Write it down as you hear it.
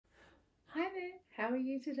How are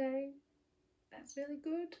you today? That's really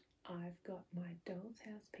good. I've got my doll's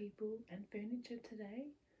house people and furniture today.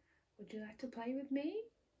 Would you like to play with me?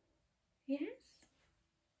 Yes?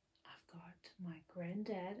 I've got my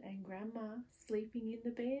granddad and grandma sleeping in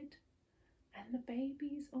the bed, and the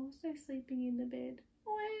baby's also sleeping in the bed.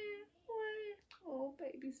 Wah, wah. Oh,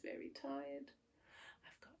 baby's very tired.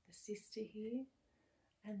 I've got the sister here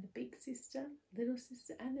and the big sister, little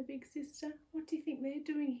sister and the big sister. What do you think they're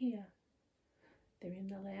doing here? They're in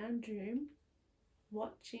the lounge room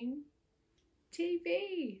watching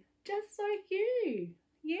TV, just like you.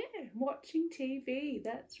 Yeah, watching TV,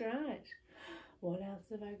 that's right. What else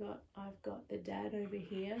have I got? I've got the dad over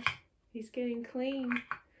here. He's getting clean.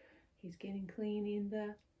 He's getting clean in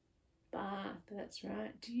the bath, that's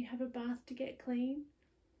right. Do you have a bath to get clean?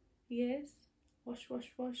 Yes. Wash,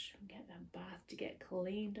 wash, wash. We get a bath to get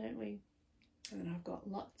clean, don't we? And I've got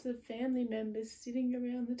lots of family members sitting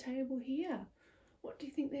around the table here. What do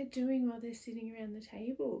you think they're doing while they're sitting around the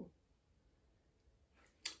table?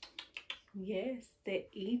 Yes, they're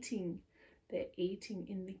eating. They're eating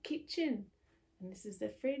in the kitchen. And this is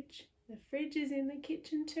the fridge. The fridge is in the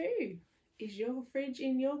kitchen too. Is your fridge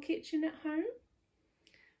in your kitchen at home?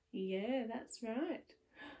 Yeah, that's right.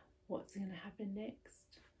 What's going to happen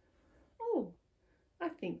next? Oh, I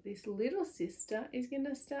think this little sister is going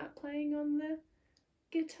to start playing on the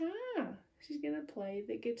guitar. She's going to play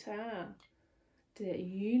the guitar. Do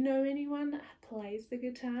you know anyone that plays the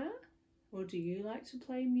guitar? Or do you like to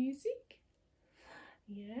play music?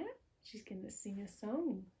 Yeah, she's going to sing a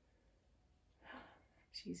song.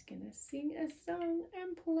 She's going to sing a song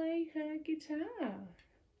and play her guitar.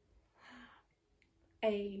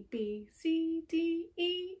 A, B, C, D,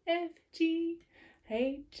 E, F, G,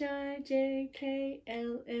 H, I, J, K,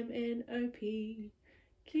 L, M, N, O, P,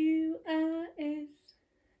 Q, R, S,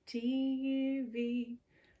 T, U, V,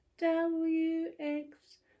 W, X,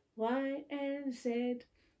 Y, and Z.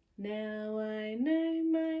 Now I know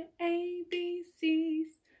my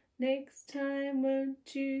ABCs. Next time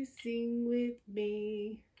won't you sing with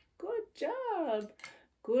me? Good job.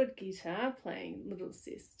 Good guitar playing, little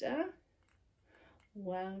sister.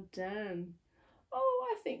 Well done. Oh,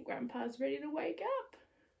 I think Grandpa's ready to wake up.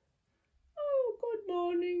 Oh, good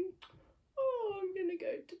morning. Oh, I'm going to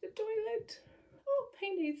go to the toilet. Oh,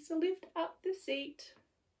 he needs to lift up the seat.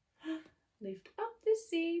 Lift up the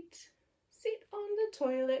seat. Sit on the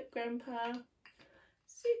toilet, Grandpa.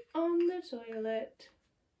 Sit on the toilet.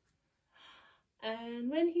 And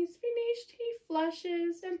when he's finished, he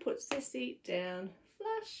flushes and puts the seat down.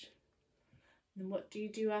 Flush. And what do you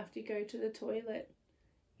do after you go to the toilet?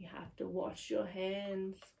 You have to wash your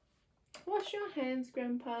hands. Wash your hands,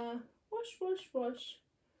 Grandpa. Wash, wash, wash.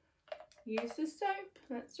 Use the soap.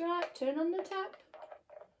 That's right. Turn on the tap.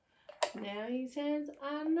 Now his hands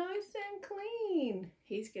are nice and clean.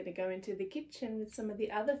 He's going to go into the kitchen with some of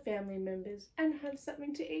the other family members and have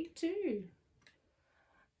something to eat too.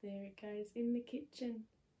 There it goes in the kitchen.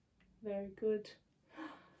 Very good.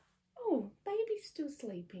 Oh, baby's still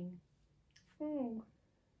sleeping. Oh.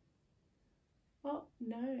 Oh,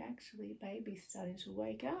 no, actually, baby's starting to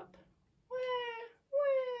wake up. Where?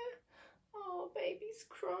 Oh, baby's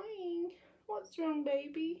crying. What's wrong,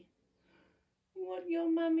 baby? You want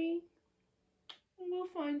your mummy? We'll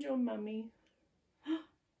find your mummy.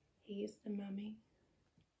 Here's the mummy.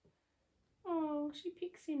 Oh, she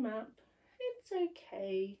picks him up. It's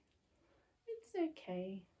okay. It's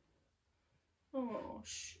okay. Oh,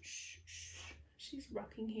 shh, shh, shh. She's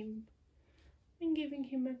rocking him and giving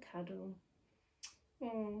him a cuddle.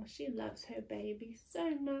 Oh, she loves her baby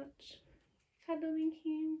so much. Cuddling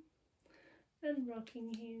him and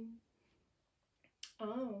rocking him.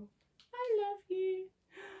 Oh, I love you.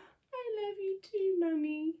 I love you too,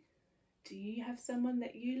 Mummy. Do you have someone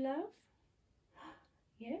that you love?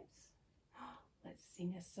 Yes? Let's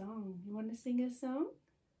sing a song. You want to sing a song?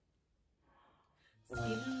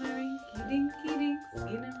 Skinamarink, dinky dink,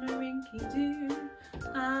 Skinamarink doo.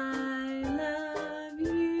 I love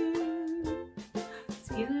you.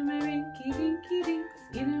 Skinamarink, dinky dink,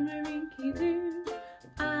 Skinamarink doo.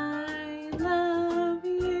 I love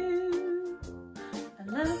you. I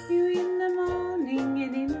love you in the morning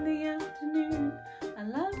and in the afternoon. I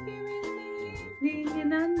love you in the evening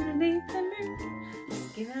and underneath the moon.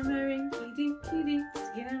 Skinamarink, dinky dink,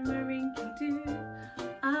 Skinamarink doo.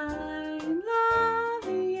 I love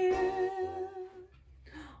you.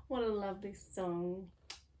 What a lovely song.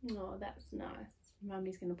 Oh, that's nice.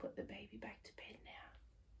 Mummy's going to put the baby back to bed now.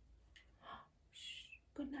 Shh.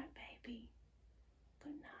 Good night, baby.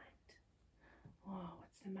 Good night. Oh,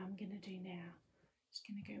 what's the mum going to do now? She's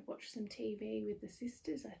going to go watch some TV with the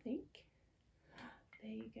sisters, I think.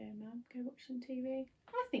 There you go, Mum. Go watch some TV.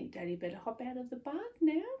 I think Daddy better hop out of the bath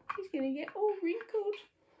now. He's going to get all wrinkled.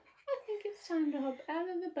 I think it's time to hop out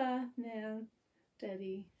of the bath now,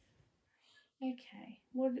 Daddy. Okay,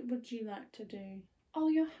 what would you like to do? Oh,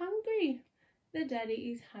 you're hungry. The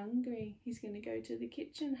Daddy is hungry. He's going to go to the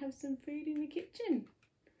kitchen, have some food in the kitchen.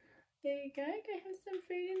 There you go. Go have some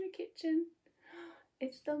food in the kitchen.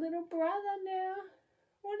 It's the little brother now.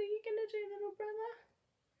 What are you going to do, little brother?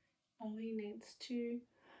 Oh, he needs to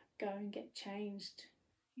go and get changed.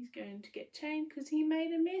 He's going to get changed because he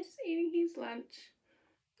made a mess eating his lunch.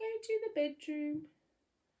 Go to the bedroom.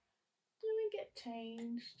 Go and get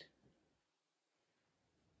changed.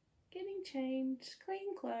 Getting changed.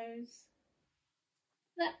 Clean clothes.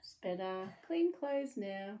 That's better. Clean clothes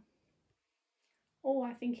now. Oh,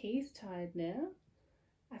 I think he's tired now.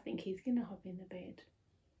 I think he's going to hop in the bed.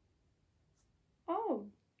 Oh,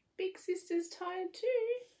 big sister's tired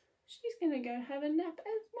too. She's going to go have a nap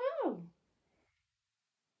as well.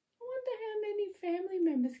 I wonder how many family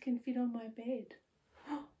members can fit on my bed.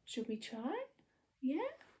 Should we try? Yeah,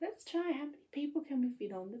 let's try. How many people can we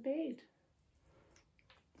fit on the bed?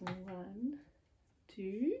 1,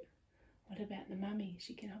 2. What about the mummy?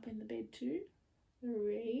 She can hop in the bed too.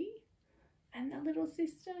 3. And the little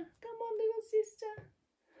sister. Come on, little sister.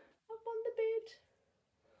 Up on the bed.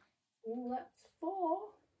 Oh, that's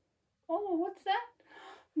 4. Oh, what's that?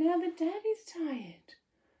 Now the Dad is tired.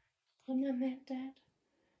 Come on then, Dad.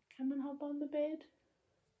 Come and hop on the bed.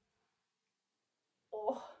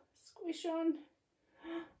 Oh, squish on.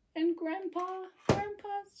 And Grandpa.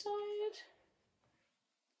 Grandpa's tired.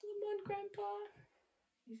 Come on, Grandpa.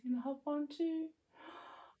 He's going to hop on too.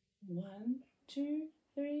 1, 2,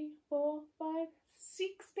 3, 4, 5,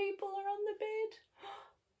 6 people are on the bed.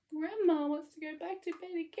 Grandma wants to go back to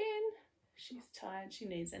bed again. She's tired. She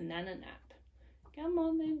needs a nana nap. Come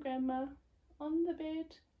on then, Grandma. On the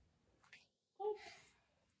bed. Oops.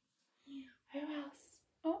 Who else?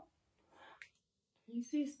 Oh, who's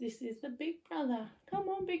this? This is the big brother. Come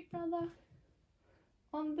on, big brother.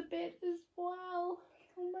 On the bed as well.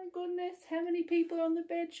 Oh my goodness. How many people are on the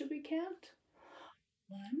bed? Should we count?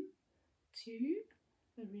 1, 2,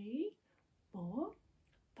 3, 4,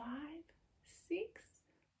 5, 6,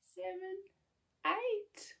 7,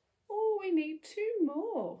 8. Oh, we need 2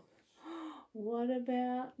 more. What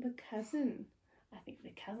about the cousin? I think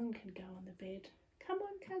the cousin can go on the bed. Come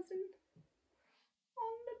on, cousin.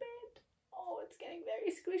 On the bed. Oh, it's getting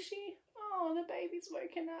very squishy. Oh, the baby's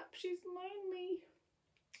woken up. She's lonely.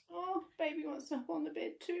 Oh, baby wants to hop on the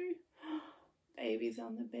bed too. Baby's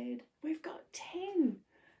on the bed. We've got 10.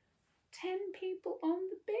 10 people on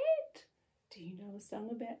the bed. Do you know a song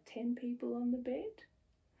about 10 people on the bed?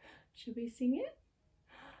 Should we sing it?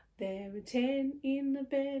 There were 10 in the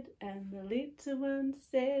bed, and the little one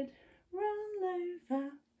said, roll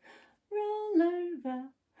over, roll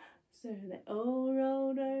over. So they all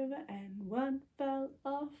rolled over, and one fell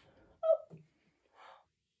off. Oh.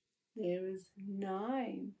 There was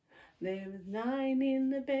 9. There was 9 in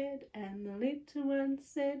the bed, and the little one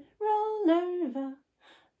said, roll over,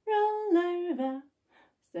 roll over.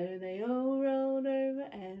 So they all rolled over,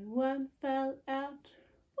 and one fell out.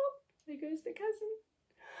 Oh, there goes the cousin.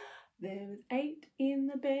 There was 8 in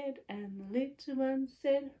the bed, and the little one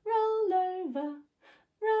said, roll over,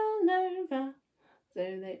 roll over.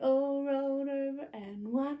 So they all rolled over, and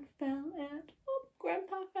one fell out. Oh,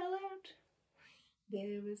 Grandpa fell out.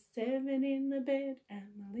 There was 7 in the bed,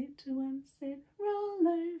 and the little one said, roll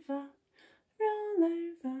over, roll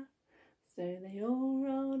over. So they all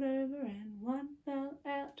rolled over, and one fell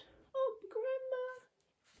out. Oh, Grandma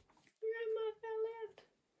fell out.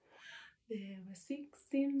 There were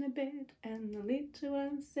 6 in the bed, and the little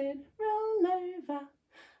one said, roll over,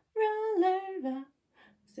 roll over.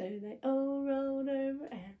 So they all rolled over,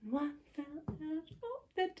 and one fell out. Oh,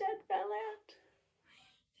 the Dad fell out.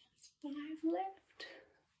 There's 5 left.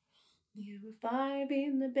 There were 5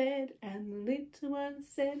 in the bed, and the little one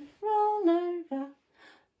said, roll over,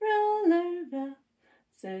 roll over.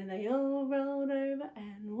 So they all rolled over,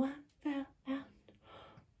 and one fell out.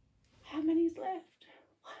 How many's left?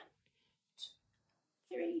 1,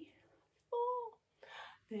 2, 3, 4.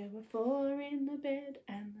 There were 4 in the bed,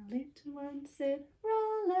 and the little one said,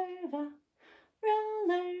 roll over,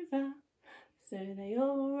 roll over. So they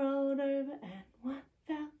all rolled over, and one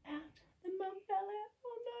fell out. The mum fell out.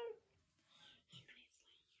 Oh no. How many's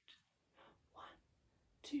left? 1,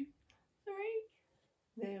 2, 3.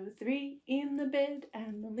 There were 3 in the bed,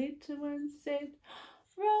 and the little one said,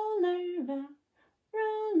 roll over,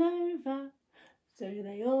 roll over. So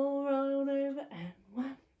they all rolled over, and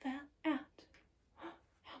one fell out.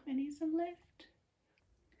 How many's left?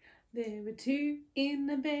 There were two in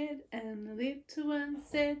the bed, and the little one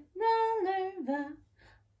said, roll over,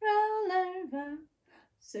 roll over.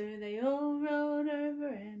 So they all rolled over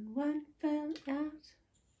and one fell out.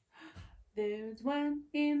 There was one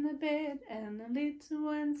in the bed, and the little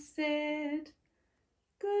one said,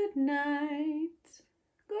 good night.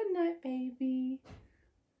 Good night, baby.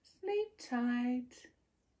 Sleep tight.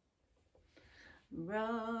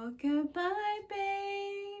 Rock-a-bye,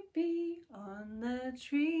 baby, on the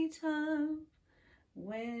treetop.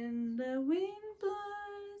 When the wind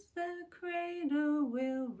blows, the cradle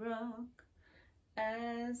will rock.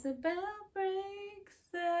 As the bell breaks,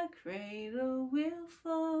 the cradle will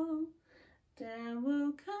fall. Down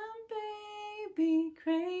will come baby,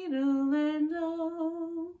 cradle and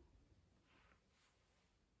all.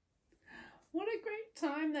 What a great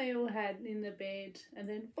time they all had in the bed and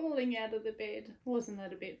then falling out of the bed. Wasn't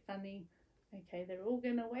that a bit funny? Okay, they're all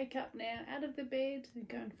going to wake up now out of the bed and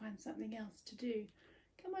go and find something else to do.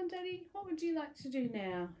 Come on, Daddy, what would you like to do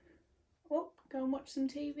now? Oh, go and watch some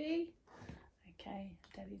TV. Okay,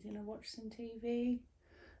 Daddy's going to watch some TV.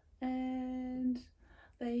 And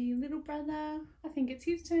the little brother, I think it's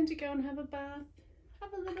his turn to go and have a bath.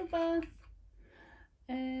 Have a little bath.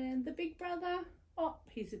 And the big brother, oh,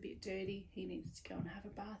 he's a bit dirty. He needs to go and have a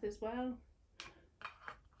bath as well.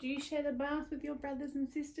 Do you share the bath with your brothers and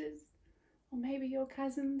sisters? Or maybe your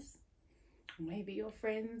cousins? Or maybe your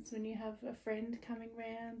friends when you have a friend coming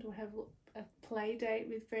round or have a play date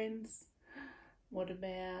with friends? What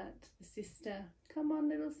about the sister? Come on,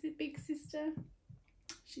 little big sister.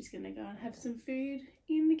 She's going to go and have some food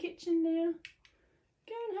in the kitchen now.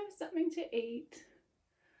 Go and have something to eat.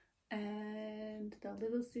 And the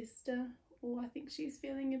little sister, oh, I think she's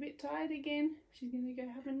feeling a bit tired again. She's going to go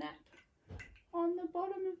have a nap on the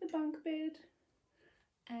bottom of the bunk bed.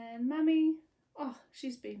 And Mummy, oh,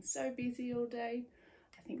 she's been so busy all day.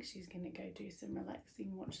 I think she's going to go do some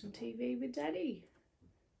relaxing, watch some TV with Daddy.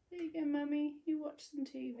 There you go, Mummy, you watch some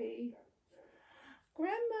TV.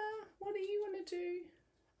 Grandma, what do you want to do?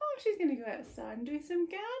 Oh, she's going to go outside and do some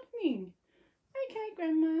gardening. Okay,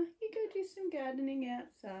 Grandma, you go do some gardening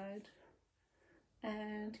outside.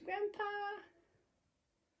 And Grandpa's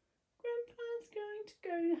going to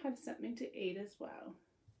go have something to eat as well.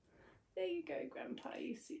 There you go, Grandpa,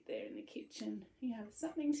 you sit there in the kitchen. You have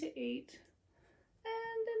something to eat.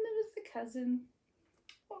 And then there was the cousin.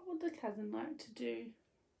 What would the cousin like to do?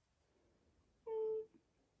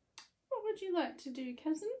 What would you like to do,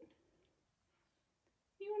 cousin?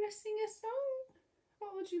 You want to sing a song?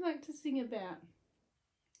 What would you like to sing about?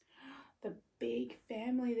 The big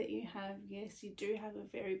family that you have. Yes, you do have a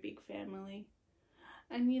very big family.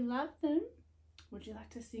 And you love them. Would you like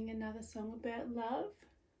to sing another song about love?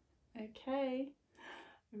 Okay.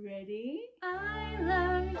 Ready? I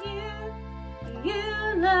love you.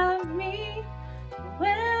 You love me.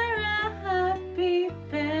 We're a happy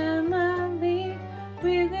family.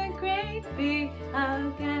 With a great big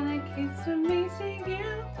hug and a kiss from me to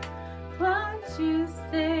you. Won't you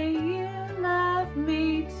say you love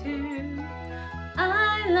me too?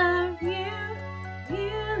 I love you,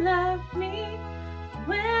 you love me.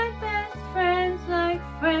 We're best friends like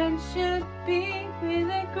friends should be. With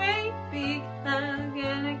a great big hug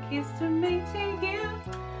and a kiss from me to you.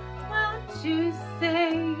 Won't you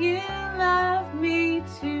say you love me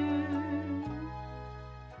too?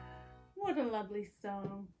 What a lovely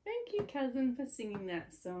song. Thank you, cousin, for singing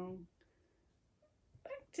that song.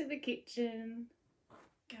 Back to the kitchen.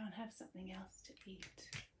 Go and have something else to eat.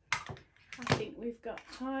 I think we've got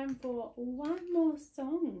time for one more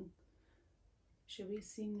song. Should we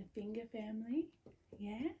sing the Finger Family?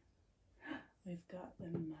 Yeah? We've got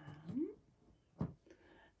the mum.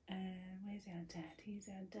 And where's our dad? Here's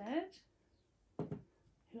our dad.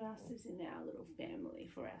 Who else is in our little family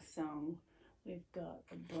for our song? We've got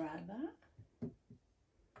a brother.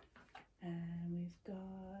 And we've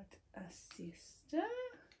got a sister.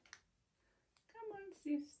 Come on,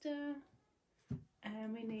 sister.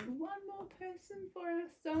 And we need one more person for our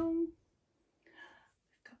song.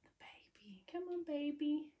 We've got the baby. Come on,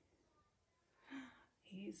 baby.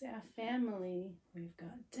 Here's our family. We've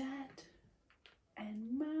got dad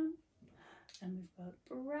and mum. And we've got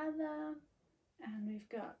brother. And we've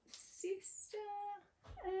got sister.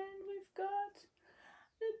 And we've got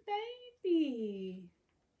the baby.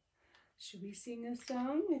 Should we sing a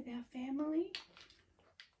song with our family?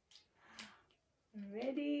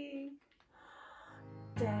 Ready?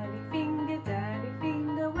 Daddy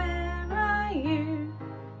finger, where are you?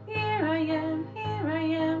 Here I am,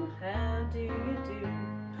 how do you do?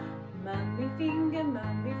 Mummy finger,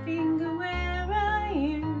 where are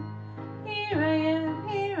you? Here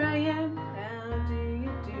I am, how do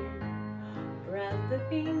you do?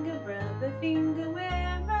 brother finger,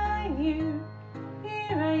 where are you?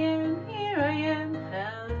 Here I am,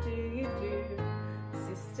 how do you do?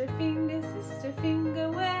 Sister finger,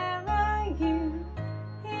 where are you?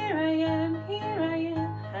 Here I am,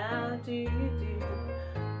 how do you do?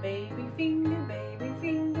 Baby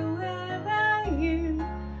finger, where are you?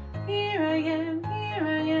 Here I am,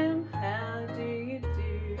 how do you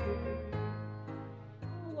do?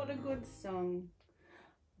 Oh, what a good song.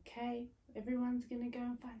 Okay, everyone's gonna go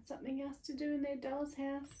and find something else to do in their doll's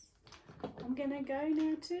house. I'm gonna go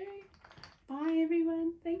now too. Bye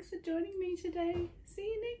everyone. Thanks for joining me today. See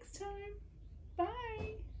you next time.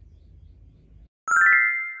 Bye.